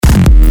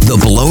The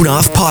Blown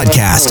Off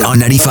Podcast on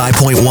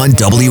 95.1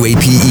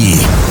 WAPE.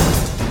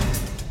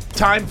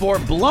 Time for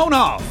Blown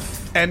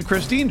Off. And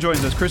Christine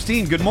joins us.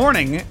 Christine, good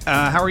morning.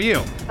 How are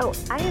you? Oh,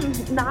 I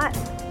am not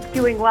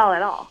doing well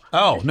at all.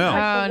 Oh, no.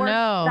 Like the worst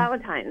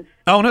Valentine's.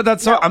 Oh, no,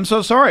 that's I'm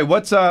so sorry.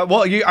 What's,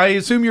 I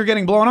assume you're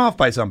getting blown off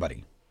by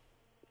somebody.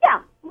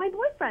 Yeah, my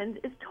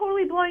boyfriend is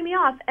totally blowing me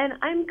off, and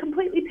I'm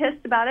completely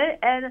pissed about it,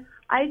 and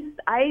I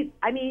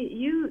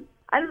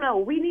don't know,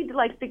 we need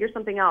to, figure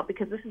something out,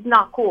 because this is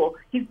not cool.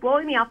 He's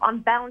blowing me off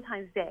on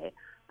Valentine's Day.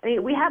 I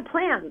mean, we had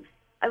plans.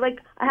 I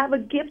have a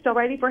gift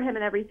already for him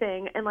and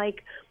everything, and,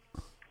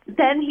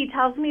 then he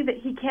tells me that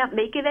he can't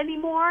make it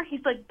anymore. He's,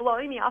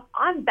 blowing me off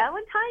on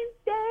Valentine's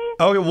Day.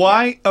 Okay,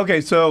 why?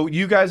 Okay, so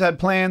you guys had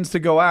plans to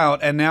go out,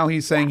 and now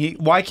he's saying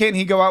why can't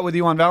he go out with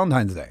you on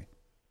Valentine's Day?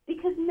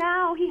 Because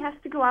now he has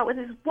to go out with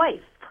his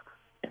wife.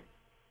 I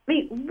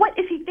mean, what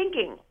is he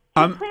thinking?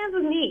 He has plans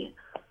with me.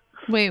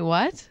 Wait,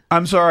 what?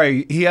 I'm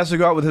sorry, he has to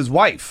go out with his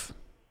wife.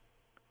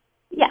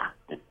 Yeah,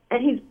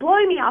 and he's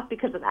blowing me off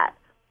because of that.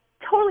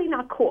 Totally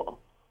not cool.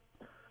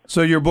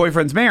 So your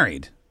boyfriend's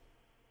married?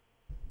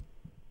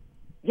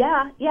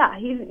 Yeah.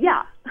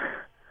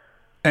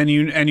 And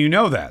you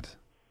know that?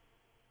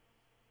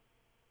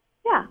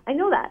 Yeah, I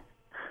know that.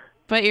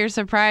 But you're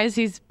surprised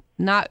he's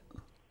not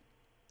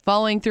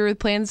following through with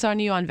plans on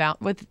you on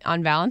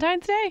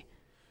Valentine's Day?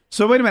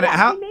 So wait a minute,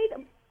 Yeah, he made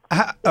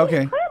a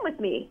plan with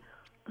me.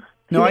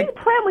 He made a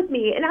plan with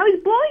me, and now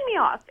he's blowing me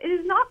off. It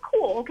is not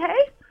cool, okay?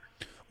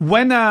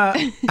 When,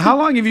 how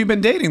long have you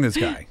been dating this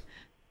guy?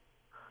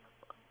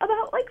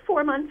 About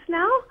 4 months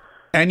now.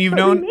 And you've But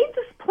known... we made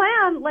this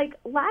plan,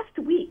 last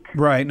week.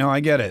 Right, no,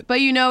 I get it.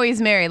 But you know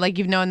he's married.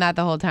 You've known that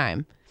the whole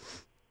time.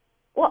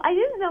 Well, I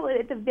didn't know it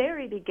at the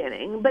very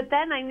beginning, but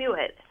then I knew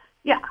it.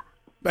 Yeah.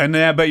 And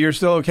but you're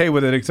still okay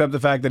with it, except the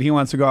fact that he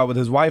wants to go out with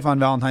his wife on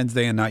Valentine's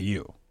Day and not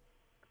you.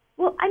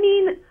 Well, I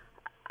mean,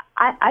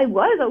 I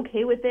was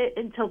okay with it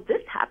until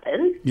this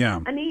happened.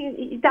 Yeah. I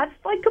mean, that's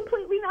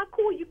completely not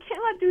cool. You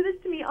cannot do this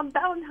to me on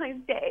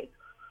Valentine's Day.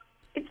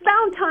 It's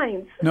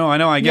Valentine's. No, I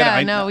know, I get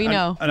it. Yeah, no, we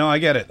know. I know, I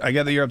get it. I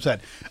get that you're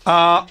upset.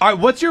 All right,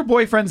 what's your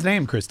boyfriend's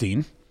name,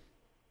 Christine?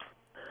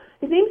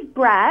 His name's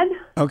Brad.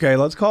 Okay,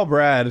 let's call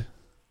Brad.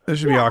 This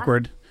should be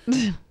awkward.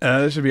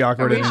 This should be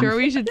awkward. Are we sure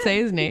we should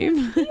say his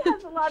name? He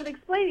has a lot of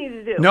explaining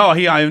to do. No,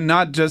 I'm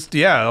not just,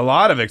 a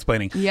lot of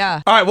explaining.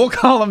 Yeah. All right, we'll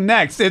call him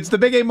next. It's the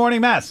Big 8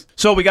 Morning Mess.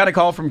 So we got a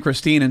call from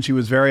Christine, and she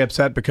was very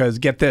upset because,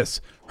 get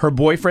this, her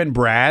boyfriend,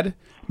 Brad,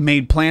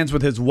 made plans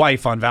with his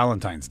wife on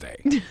Valentine's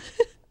Day.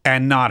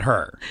 And not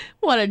her.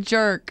 What a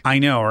jerk. I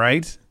know,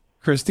 right?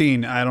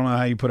 Christine, I don't know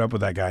how you put up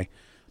with that guy.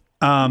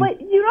 But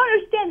you don't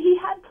understand. He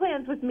had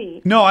plans with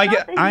me. No, I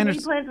understand. I He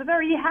understand. made plans with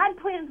her. He had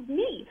plans with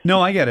me.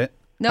 No, I get it.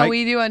 No,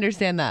 we do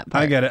understand that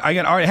part. I get it.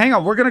 All right, hang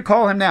on. We're going to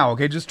call him now,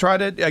 okay? Just try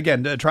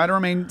to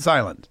remain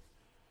silent.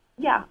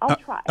 Yeah, I'll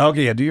try.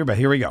 Okay, yeah, do your best.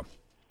 Here we go.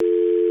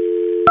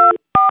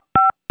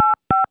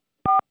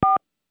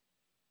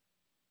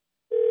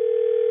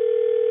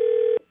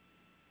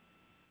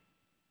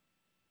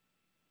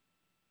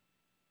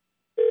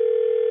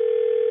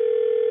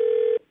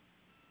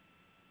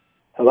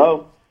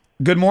 Hello?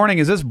 Good morning.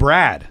 Is this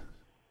Brad?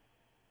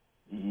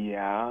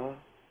 Yeah.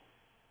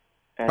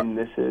 And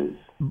this is...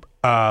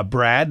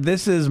 Brad,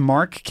 this is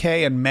Mark,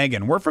 K, and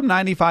Meghan. We're from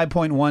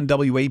 95.1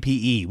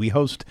 WAPE. We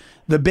host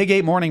the Big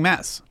 8 Morning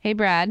Mess. Hey,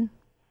 Brad.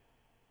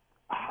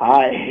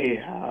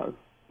 Hi.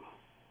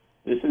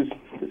 This is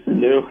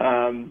new.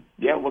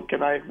 Yeah, what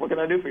can I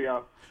do for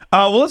y'all?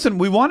 Well, listen,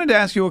 we wanted to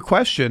ask you a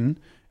question.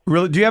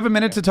 Really, do you have a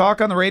minute to talk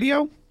on the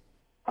radio?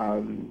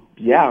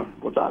 Yeah,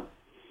 what's up?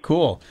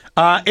 Cool.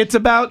 It's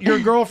about your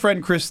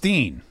girlfriend,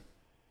 Christine.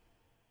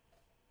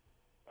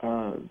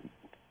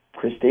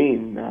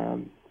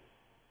 Christine,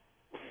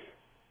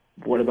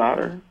 what about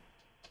her?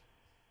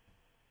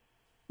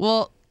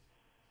 Well,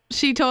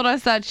 she told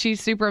us that she's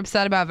super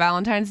upset about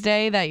Valentine's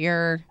Day, that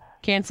you're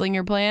canceling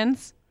your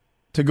plans.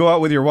 To go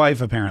out with your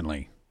wife,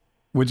 apparently,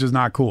 which is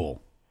not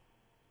cool.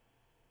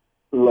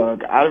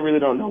 Look, I really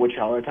don't know what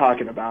y'all are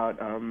talking about.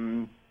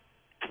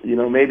 Maybe...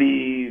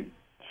 maybe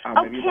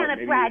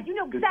Brad, you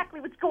know exactly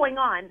what's going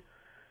on.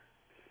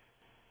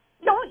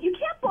 You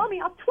can't blow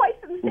me off twice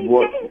in the same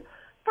day.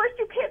 First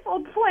you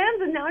canceled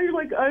plans, and now you're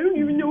like, I don't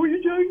even know what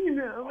you're talking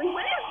about.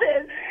 What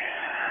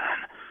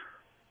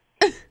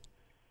is this?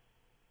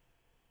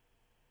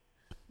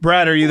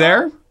 Brad, are you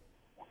there?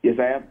 Yes,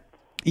 I am.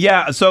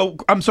 Yeah, so,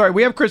 I'm sorry,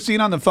 we have Christine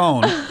on the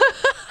phone. Yeah,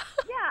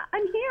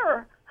 I'm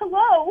here.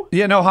 Hello?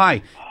 Yeah, no,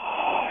 hi.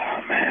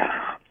 Oh,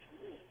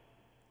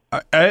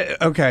 man.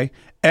 Okay.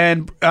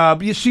 And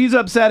she's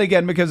upset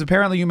again because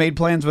apparently you made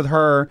plans with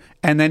her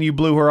and then you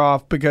blew her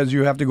off because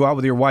you have to go out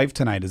with your wife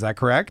tonight. Is that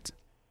correct?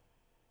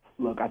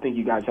 Look, I think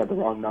you guys have the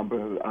wrong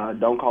number.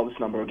 Don't call this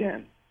number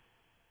again.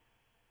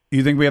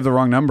 You think we have the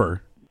wrong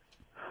number?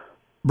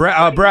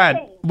 Brad,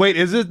 wait,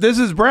 this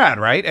is Brad,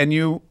 right? And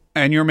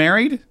you're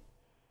married?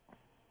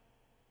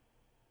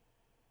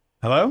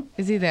 Hello?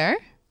 Is he there?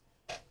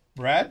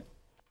 Brad?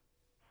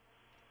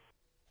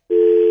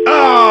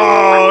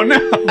 Oh,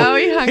 no. Oh,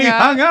 he hung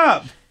up. Hung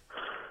up.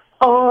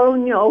 Oh,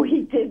 no,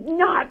 he did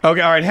not.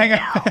 Okay, all right, hang on.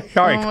 All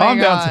right, Oh, calm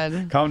my down.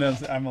 God. Calm down.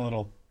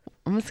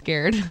 I'm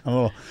scared.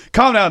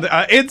 Calm down.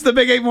 It's the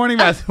Big 8 Morning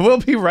Mess. We'll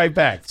be right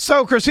back.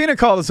 So Christina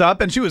called us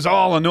up, and she was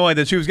all annoyed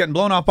that she was getting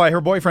blown off by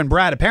her boyfriend,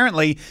 Brad.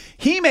 Apparently,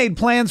 he made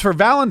plans for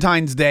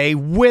Valentine's Day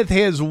with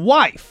his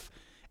wife.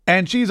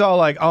 And she's all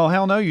like, oh,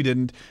 hell no, you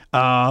didn't.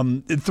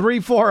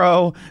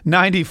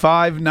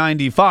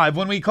 340-9595.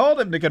 When we called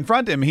him to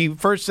confront him, he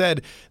first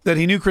said that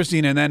he knew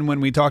Christina, and then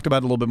when we talked about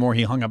it a little bit more,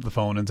 he hung up the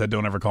phone and said,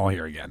 don't ever call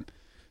here again.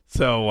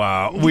 So,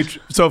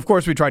 so of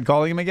course, we tried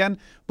calling him again,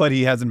 but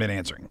he hasn't been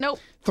answering. Nope.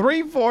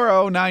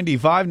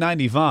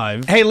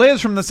 340-9595. Hey,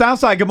 Liz from the South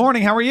Side. Good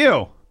morning. How are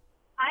you?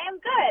 I am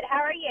good. How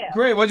are you?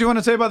 Great. What do you want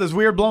to say about this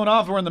weird blown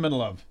off we're in the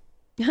middle of?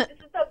 This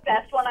is the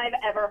best one I've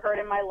ever heard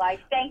in my life.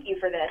 Thank you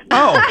for this.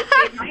 Oh. It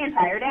saved my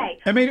entire day.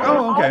 Okay.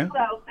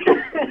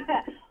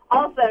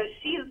 Also,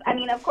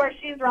 of course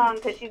she's wrong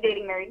because she's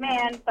dating a married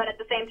man, but at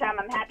the same time,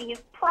 I'm happy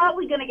he's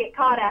probably going to get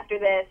caught after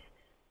this.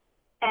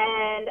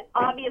 And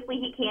obviously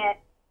he can't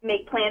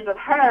make plans with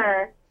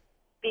her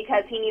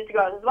because he needs to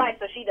go with his wife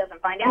so she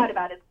doesn't find out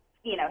about his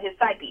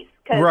side piece.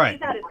 Because Right.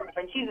 she's not his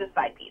girlfriend, she's his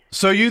side piece.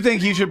 So you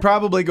think he should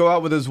probably go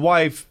out with his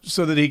wife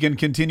so that he can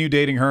continue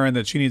dating her and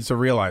that she needs to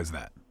realize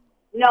that?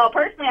 No,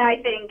 personally,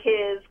 I think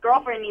his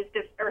girlfriend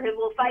or his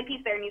little side piece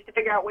there needs to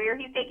figure out where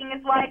he's taking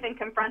his wife and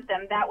confront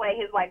them. That way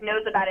his wife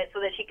knows about it so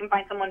that she can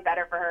find someone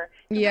better for her.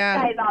 Yeah.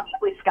 This guy is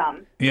obviously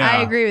scum. Yeah.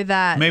 I agree with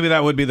that. Maybe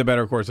that would be the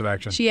better course of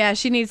action.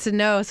 She needs to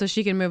know so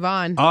she can move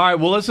on. All right.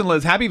 Well, listen,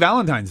 Liz, happy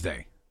Valentine's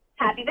Day.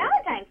 Happy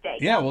Valentine's Day.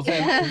 Yeah, well,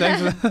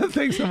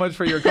 thanks so much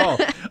for your call.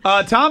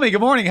 Tommy,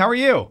 good morning. How are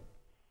you?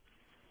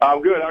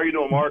 I'm good. How are you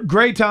doing, Mark?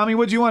 Great, Tommy.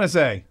 What do you want to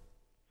say?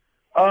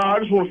 I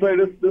just want to say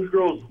this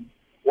girl's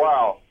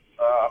wow.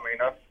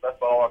 That's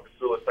all I can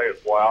really say is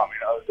wow.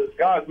 This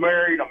guy's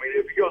married.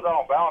 If he goes out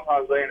on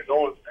Valentine's Day and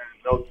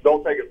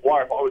don't take his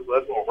wife, obviously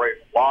that's going to raise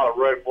a lot of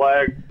red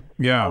flags.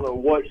 Yeah. I don't know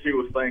what she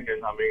was thinking.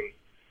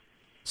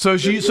 So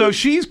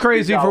she's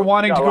crazy for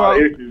wanting to go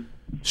out.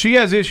 She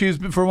has issues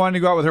for wanting to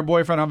go out with her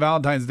boyfriend on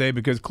Valentine's Day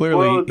because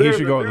clearly he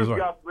should go with his wife.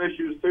 Got some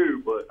issues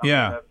too, but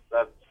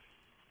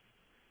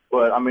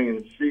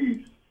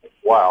she's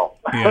wow.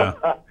 Yeah.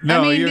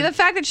 No, the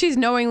fact that she's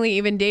knowingly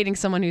even dating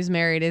someone who's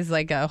married is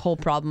like a whole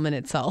problem in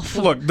itself.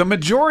 Look, the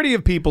majority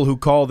of people who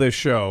call this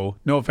show,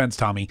 no offense,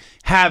 Tommy,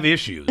 have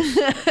issues.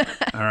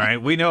 All right,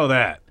 we know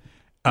that.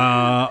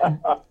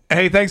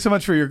 Hey, thanks so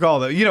much for your call,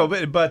 though.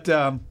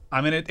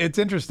 It's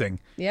interesting.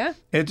 Yeah.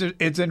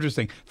 It's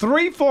interesting.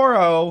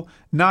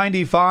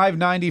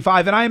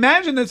 340-9595. And I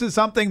imagine this is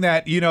something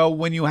that,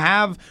 when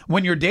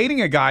you're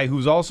dating a guy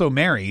who's also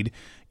married,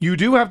 you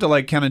do have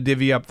to kind of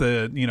divvy up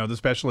the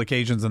special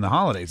occasions and the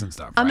holidays and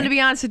stuff. I'm going right? to be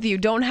honest with you.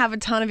 Don't have a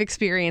ton of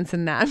experience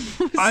in that.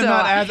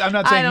 I'm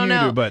not saying you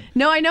do, but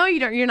no, I know you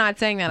don't. You're not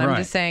saying that. Right. I'm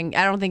just saying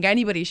I don't think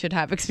anybody should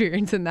have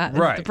experience in that.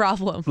 That's Right. the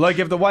problem. Like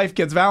if the wife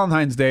gets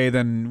Valentine's Day,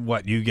 then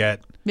what you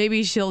get?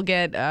 Maybe she'll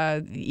get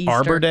Easter.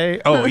 Arbor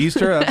Day? Oh,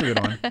 Easter? That's a good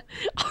one.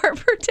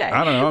 Arbor Day.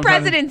 I don't know.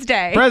 President's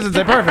Day. President's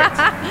Day, perfect.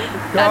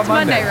 That's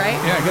Monday, right?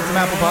 Yeah, get some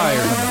apple pie or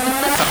something.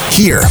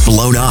 Hear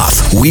Blown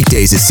Off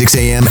weekdays at 6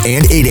 a.m.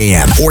 and 8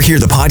 a.m. or hear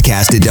the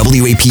podcast at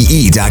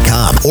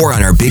WAPE.com or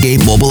on our Big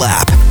 8 mobile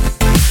app.